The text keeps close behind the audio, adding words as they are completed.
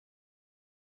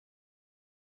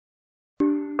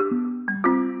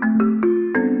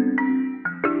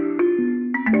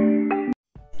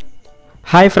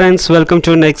Hi friends, welcome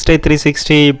to next day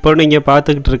 360. இப்போ நீங்க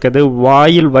பார்த்துக்கிட்டு இருக்கிறது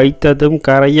வாயில் வைத்ததும்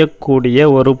கரையக்கூடிய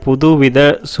ஒரு புதுவித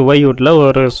சுவையுள்ள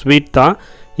ஒரு ஸ்வீட் தான்.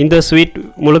 இந்த ஸ்வீட்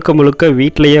முழுக்க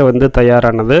வீட்லயே வந்து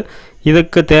தயாரானது.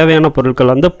 இதுக்கு தேவையான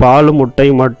பொருட்கள் வந்து பால் முட்டை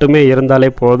மட்டுமே இருந்தாலே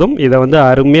போதும். இதை வந்து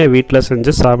அருமையா வீட்ல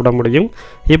செஞ்சு சாப்பிட முடியும்.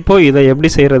 இப்போ இதை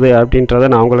எப்படி செய்யறது அப்படின்றத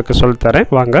நான் உங்களுக்கு சொல்லித் தரேன்.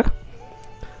 வாங்க.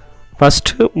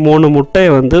 ஃபர்ஸ்ட் 3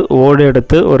 முட்டையை வந்து ஓடு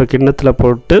எடுத்து ஒரு கிண்ணத்துல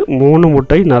போட்டு 3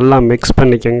 முட்டை நல்லா மிக்ஸ்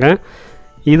பண்ணிக்கங்க.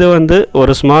 இது வந்து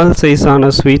ஒரு ஸ்மால் சைஸான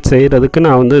ஸ்வீட் செய்கிறதுக்கு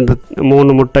நான் வந்து இந்த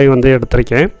 3 முட்டை வந்து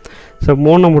எடுத்திருக்கேன். ஸோ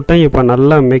 3 முட்டை இப்போ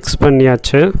நல்லா மிக்ஸ்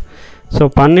பண்ணியாச்சு. ஸோ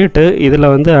பண்ணிவிட்டு இதில்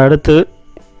வந்து அடுத்து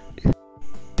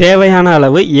தேவையான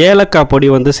அளவு ஏலக்காய் பொடி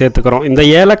வந்து சேர்த்துக்கிறோம். இந்த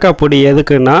ஏலக்காய் பொடி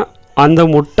எதுக்குன்னா அந்த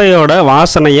முட்டையோட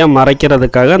வாசனையை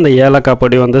மறைக்கிறதுக்காக அந்த ஏலக்காய்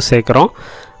பொடி வந்து சேர்க்குறோம்.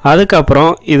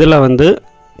 அதுக்கப்புறம் இதில் வந்து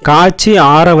காய்ச்சி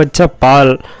ஆற வச்ச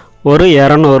பால் ஒரு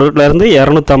 200லேருந்து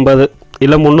 250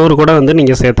 இல்லை 300 கூட வந்து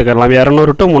நீங்கள் சேர்த்துக்கலாம்.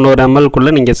 200 to 300 ml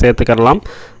நீங்கள் சேர்த்துக்கலாம்.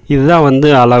 இதுதான் வந்து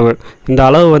அளவு. இந்த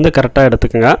அளவு வந்து கரெக்டாக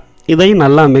எடுத்துக்கோங்க. இதையும்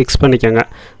நல்லா மிக்ஸ் பண்ணிக்கோங்க.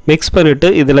 மிக்ஸ் பண்ணிவிட்டு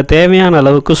இதில் தேவையான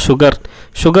அளவுக்கு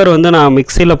சுகர் வந்து நான்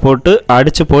மிக்சியில் போட்டு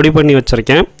அடித்து பொடி பண்ணி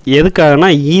வச்சுருக்கேன். எதுக்காகனா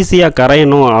ஈஸியாக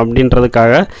கரையணும்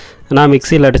அப்படின்றதுக்காக நான்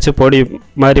மிக்சியில் அடித்து பொடி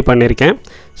மாதிரி பண்ணியிருக்கேன்.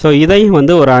 ஸோ இதையும்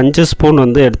வந்து ஒரு 5 ஸ்பூன்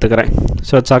வந்து எடுத்துக்கிறேன்.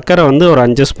 ஸோ சர்க்கரை வந்து ஒரு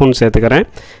 5 ஸ்பூன் சேர்த்துக்கிறேன்.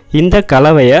 இந்த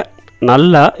கலவையை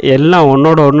நல்லா எல்லாம்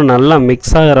ஒன்றோட ஒன்று நல்லா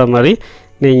மிக்ஸ் ஆகிற மாதிரி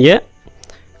நீங்கள்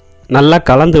நல்லா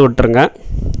கலந்து விட்டுருங்க.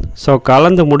 ஸோ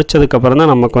கலந்து முடித்ததுக்கப்புறம்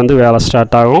தான் நமக்கு வந்து வேலை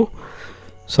ஸ்டார்ட் ஆகும்.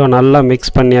 ஸோ நல்லா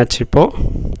மிக்ஸ் பண்ணியாச்சு. இப்போது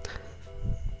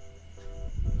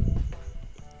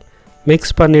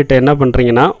மிக்ஸ் பண்ணிவிட்டு என்ன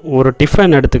பண்ணுறீங்கன்னா ஒரு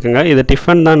டிஃபன் எடுத்துக்கோங்க. இது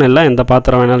டிஃபன் தான் இல்லை, எந்த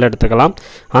பாத்திரம் வேணாலும் எடுத்துக்கலாம்.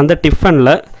 அந்த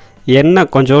டிஃபனில்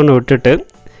எண்ணெய் கொஞ்சோன்னு விட்டுட்டு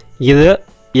இது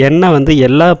எண்ணெய் வந்து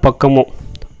எல்லா பக்கமும்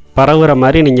பரவுற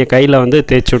மாதிரி நீங்கள் கையில் வந்து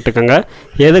தேய்ச்சி விட்டுக்கோங்க.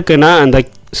 எதுக்குன்னா அந்த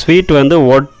ஸ்வீட் வந்து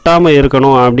ஒட்டாமல்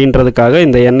இருக்கணும் அப்படின்றதுக்காக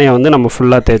இந்த எண்ணெயை வந்து நம்ம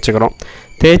ஃபுல்லாக தேய்ச்சிக்கிறோம்.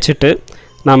 தேய்ச்சிட்டு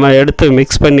நம்ம எடுத்து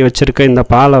மிக்ஸ் பண்ணி வச்சுருக்க இந்த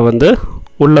பாலை வந்து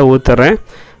உள்ளே ஊற்றுறேன்.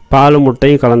 பால்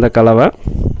முட்டையும் கலந்த கலவை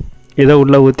இதை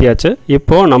உள்ளே ஊற்றியாச்சு.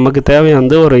 இப்போது நமக்கு தேவை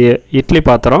வந்து ஒரு இட்லி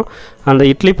பாத்திரம். அந்த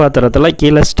இட்லி பாத்திரத்தில்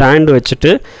கீழே ஸ்டாண்டு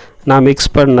வச்சுட்டு நான்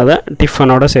மிக்ஸ் பண்ணதை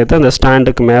டிஃபனோடு சேர்த்து அந்த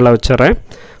ஸ்டாண்டுக்கு மேலே வச்சிட்றேன்.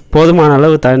 போதுமான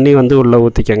அளவு தண்ணி வந்து உள்ளே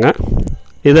ஊற்றிக்கோங்க.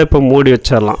 இதை இப்போ மூடி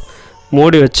வச்சிடலாம்.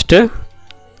 மூடி வச்சுட்டு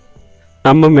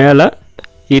நம்ம மேலே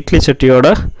இட்லி சட்டியோட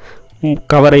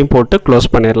கவரையும் போட்டு க்ளோஸ்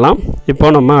பண்ணிடலாம்.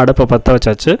 இப்போது நம்ம அடுப்பை பற்ற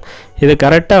வச்சாச்சு. இது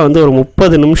கரெக்டாக வந்து ஒரு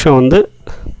 30 நிமிஷம் வந்து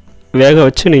வேக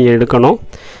வச்சு நீங்கள் எடுக்கணும்.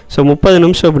 ஸோ 30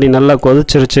 நிமிஷம் இப்படி நல்லா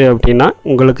கொதிச்சிருச்சு அப்படின்னா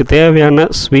உங்களுக்கு தேவையான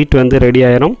ஸ்வீட் வந்து ரெடி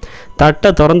ஆயிரும்.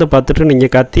 தட்டை திறந்து பார்த்துட்டு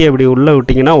நீங்கள் கத்தி அப்படி உள்ளே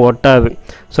விட்டிங்கன்னா ஒட்டாது.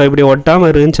 ஸோ இப்படி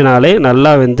ஒட்டாமல் இருந்துச்சுனாலே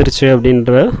நல்லா வெந்துருச்சு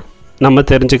அப்படின்ற நம்ம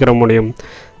தெரிஞ்சுக்கிற முடியும்.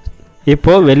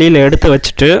 இப்போது வெளியில் எடுத்து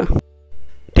வச்சுட்டு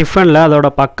டிஃபனில் அதோட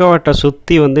பக்கவாட்டை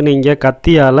சுற்றி வந்து நீங்கள்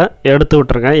கத்தியால் எடுத்து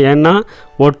விட்ருங்க. ஏன்னா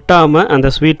ஒட்டாமல் அந்த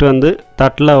ஸ்வீட் வந்து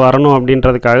தட்டில் வரணும்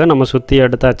அப்படின்றதுக்காக நம்ம சுற்றி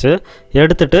எடுத்தாச்சு.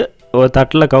 எடுத்துட்டு ஒரு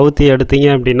தட்டில் கவுத்தி எடுத்தீங்க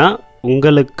அப்படின்னா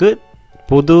உங்களுக்கு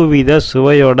புதுவித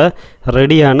சுவையோட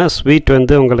ரெடியான ஸ்வீட்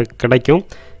வந்து உங்களுக்கு கிடைக்கும்.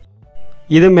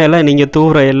 இது மேலே நீங்கள்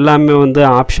தூவுற எல்லாமே வந்து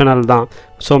ஆப்ஷனல் தான்.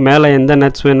 ஸோ மேலே எந்த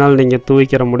நட்ஸ் வேணாலும் நீங்கள்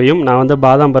தூவிக்கிற முடியும். நான் வந்து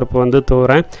பாதாம் பருப்பு வந்து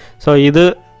தூவுறேன். ஸோ இது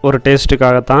ஒரு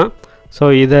டேஸ்ட்டுக்காகத்தான். ஸோ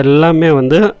இதெல்லாமே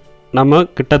வந்து நம்ம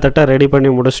கிட்டத்தட்ட ரெடி பண்ணி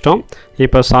முடிச்சிட்டோம்.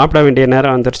 இப்போ சாப்பிட வேண்டிய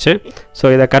நேரம் வந்துருச்சு.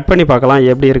 ஸோ இதை கட் பண்ணி பார்க்கலாம்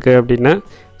எப்படி இருக்குது அப்படின்னு.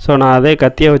 ஸோ நான் அதே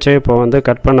கத்தியை வச்சே இப்போ வந்து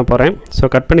கட் பண்ண போகிறேன். ஸோ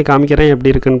கட் பண்ணி காமிக்கிறேன்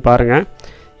எப்படி இருக்குதுன்னு பாருங்கள்.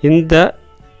 இந்த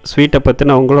ஸ்வீட்டை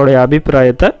பற்றின உங்களுடைய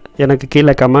அபிப்பிராயத்தை எனக்கு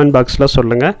கீழே கமெண்ட் பாக்ஸில்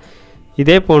சொல்லுங்கள்.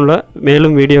 இதே போல்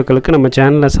மேலும் வீடியோக்களுக்கு நம்ம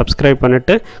சேனலை சப்ஸ்கிரைப்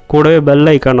பண்ணிவிட்டு கூடவே பெல்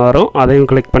ஐக்கான் வரும், அதையும்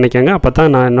கிளிக் பண்ணிக்கோங்க. அப்போ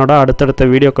தான் நான் என்னோடய அடுத்தடுத்த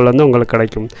வீடியோக்கள் வந்து உங்களுக்கு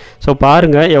கிடைக்கும். ஸோ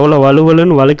பாருங்கள் எவ்வளோ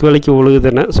வலுவலுன்னு வலிக்கு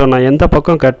உழுகுதுன்னு. ஸோ நான் எந்த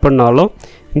பக்கம் கட் பண்ணாலும்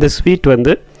இந்த ஸ்வீட்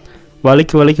வந்து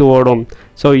வலிக்கு ஓடும்.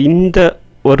 ஸோ இந்த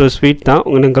ஒரு ஸ்வீட் தான்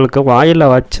உங்களுக்கு வாயில்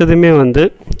வச்சதுமே வந்து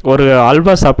ஒரு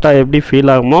அல்வா சாப்பிட்டா எப்படி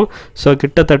ஃபீல் ஆகுமோ ஸோ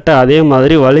கிட்டத்தட்ட அதே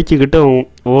மாதிரி வலிக்கிக்கிட்டு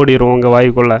ஓடிடும் உங்கள்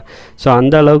வாய்க்குள்ளே. ஸோ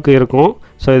அந்த அளவுக்கு இருக்கும்.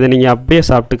 ஸோ இதை நீங்கள் அப்படியே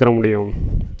சாப்பிட்டுக்கிற முடியும்.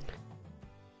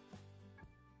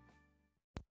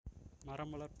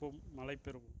 மரம் வளர்ப்போம், மழை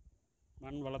பெறுவோம்,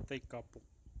 மண் வளத்தை காப்போம்.